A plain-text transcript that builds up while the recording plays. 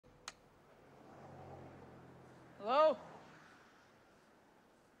Hello?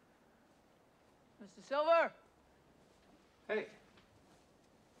 Mr. Silver? Hey.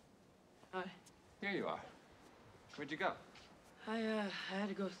 Hi. Here you are. Where'd you go? I had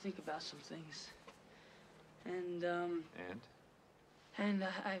to go think about some things. And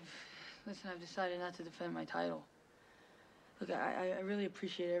I've decided not to defend my title. Look, I really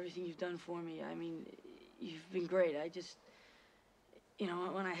appreciate everything you've done for me. I mean, you've been great. I just, you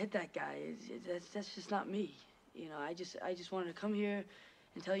know, when I hit that guy, that's just not me. You know, I just wanted to come here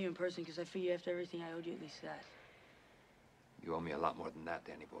and tell you in person because I figure after everything I owed you at least that. You owe me a lot more than that,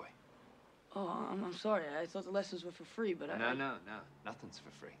 Danny boy. Oh, I'm sorry. I thought the lessons were for free, but No. Nothing's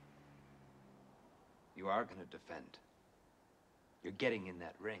for free. You are gonna defend. You're getting in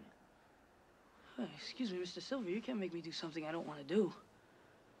that ring. Hey, excuse me, Mr. Silver. You can't make me do something I don't want to do.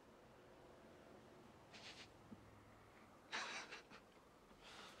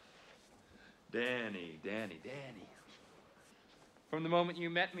 Danny. From the moment you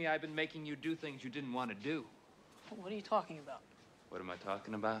met me, I've been making you do things you didn't want to do. What are you talking about? What am I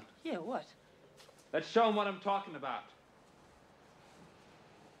talking about? Yeah, what? Let's show him what I'm talking about.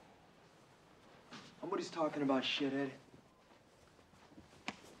 Nobody's talking about shithead.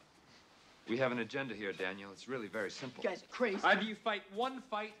 We have an agenda here, Daniel. It's really very simple. You guys are crazy. Either you fight one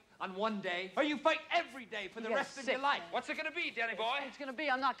fight on one day, or you fight every day for the rest of your life. Man. What's it gonna be, Danny boy? It's gonna be,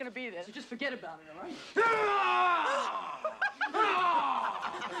 I'm not gonna be there. So just forget about it, all right?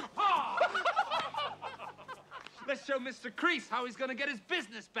 Let's show Mr. Kreese how he's gonna get his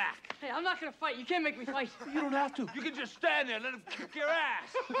business back. Hey, I'm not gonna fight. You can't make me fight. You don't have to. You can just stand there and let him kick your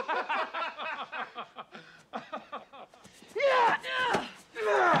ass.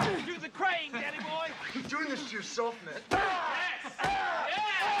 Do the crane, Danny boy. You're doing this to yourself, man. Yes.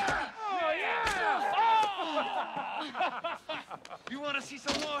 Yeah. Oh, yeah. Oh. You want to see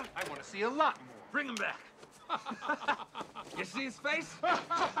some more? I want to see a lot more. Bring him back. You see his face?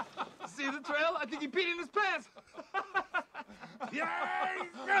 See the trail? I think he peed in his pants.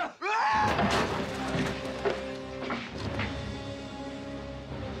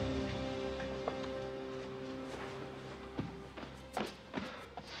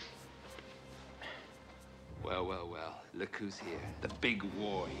 Well. Look who's here. The big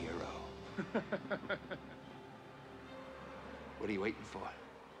war hero. What are you waiting for?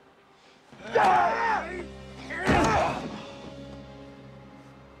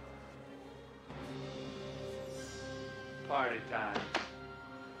 Party time.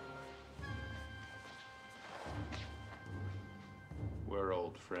 We're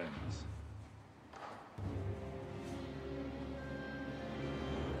old friends.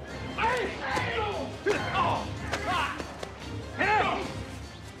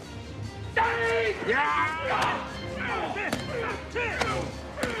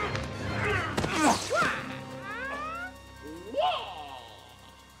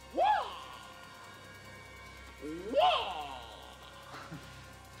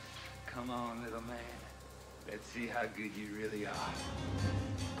 Come on, little man. Let's see how good you really are.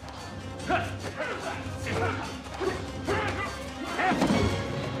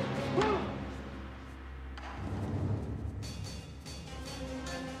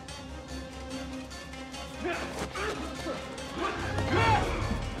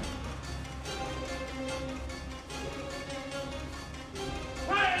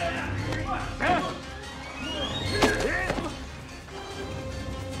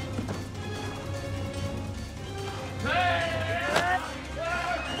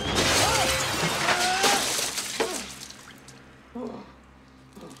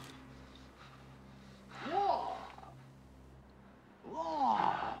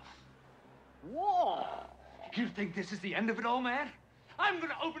 You think this is the end of it all, man? I'm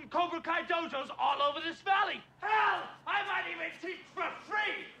gonna open Cobra Kai dojos all over this valley. Hell, I might even teach for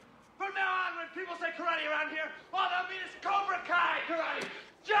free. From now on, when people say karate around here, all they'll mean is Cobra Kai karate.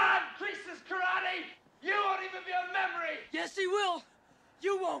 John Kreese's karate. You won't even be a memory. Yes, he will.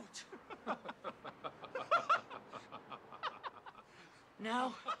 You won't.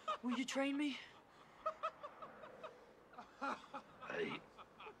 Now, will you train me?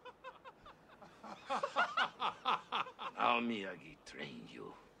 Now Miyagi trained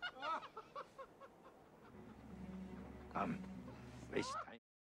you. Come, waste time.